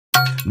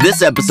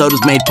This episode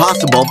is made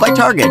possible by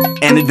Target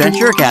and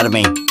Adventure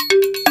Academy.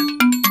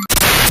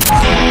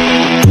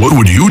 What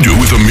would you do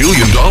with $1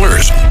 million?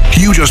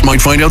 You just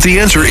might find out the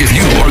answer if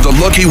you are the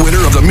lucky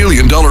winner of the $1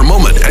 Million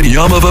Moment at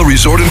Yamava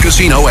Resort and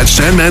Casino at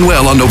San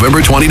Manuel on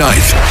November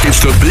 29th. It's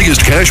the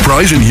biggest cash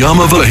prize in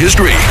Yamava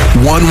history.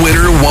 One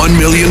winner, $1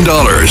 million.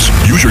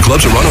 Use your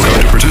Club Serrano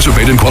card to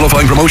participate in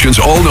qualifying promotions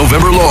all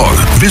November long.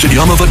 Visit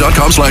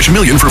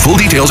yamava.com/million for full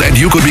details and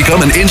you could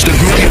become an instant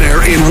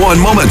millionaire in one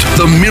moment.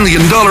 The $1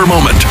 Million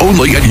Moment.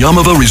 Only at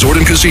Yamava Resort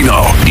and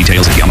Casino.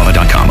 Details at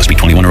yamava.com. Must be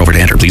 21 or over to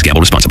enter. Please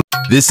gamble responsibly.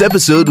 This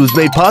episode was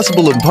made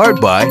possible in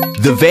part by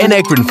the Van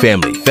Ekron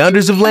family,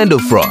 founders of Lando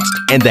Frost,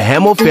 and the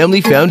Hamill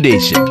Family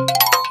Foundation.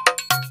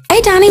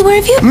 Hey, Donnie, where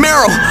have you...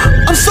 Meryl,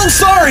 I'm so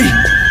sorry!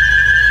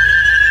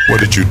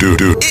 What did you do?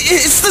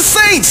 It's the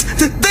Saints!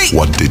 They...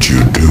 What did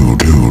you do?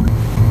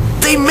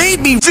 They made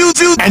me do...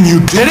 And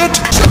you did it?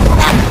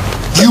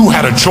 You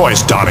had a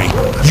choice, Donnie.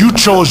 You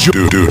chose you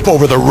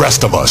over the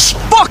rest of us.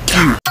 Fuck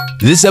you!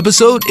 This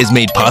episode is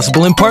made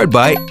possible in part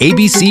by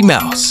ABC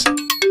Mouse.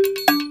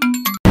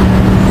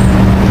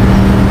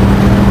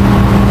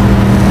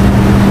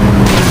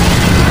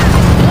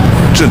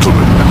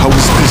 Gentlemen, how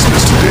was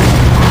business today?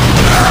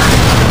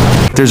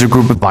 There's a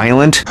group of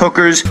violent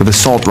hookers with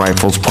assault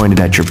rifles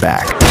pointed at your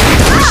back.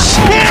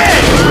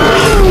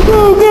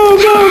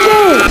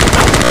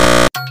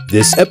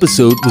 This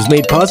episode was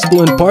made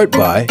possible in part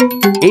by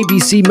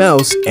ABC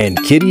Mouse and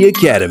Kitty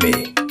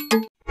Academy.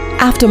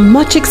 After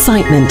much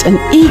excitement and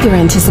eager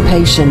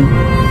anticipation,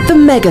 the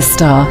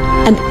megastar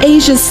and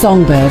Asia's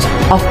songbird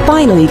are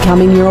finally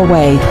coming your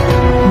way.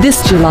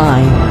 This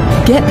July,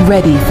 get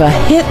ready for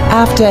hit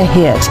after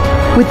hit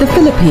with the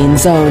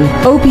Philippines' own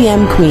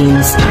OPM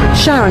queens,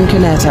 Sharon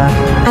Cuneta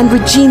and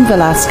Regine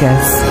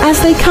Velasquez,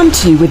 as they come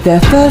to you with their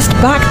first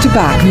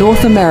back-to-back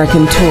North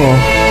American tour.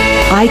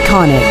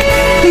 Iconic.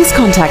 Please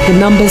contact the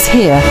numbers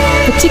here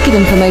for ticket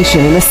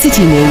information in a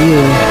city near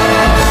you.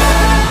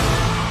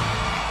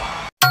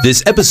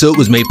 This episode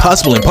was made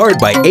possible in part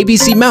by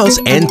ABC Mouse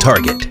and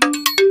Target.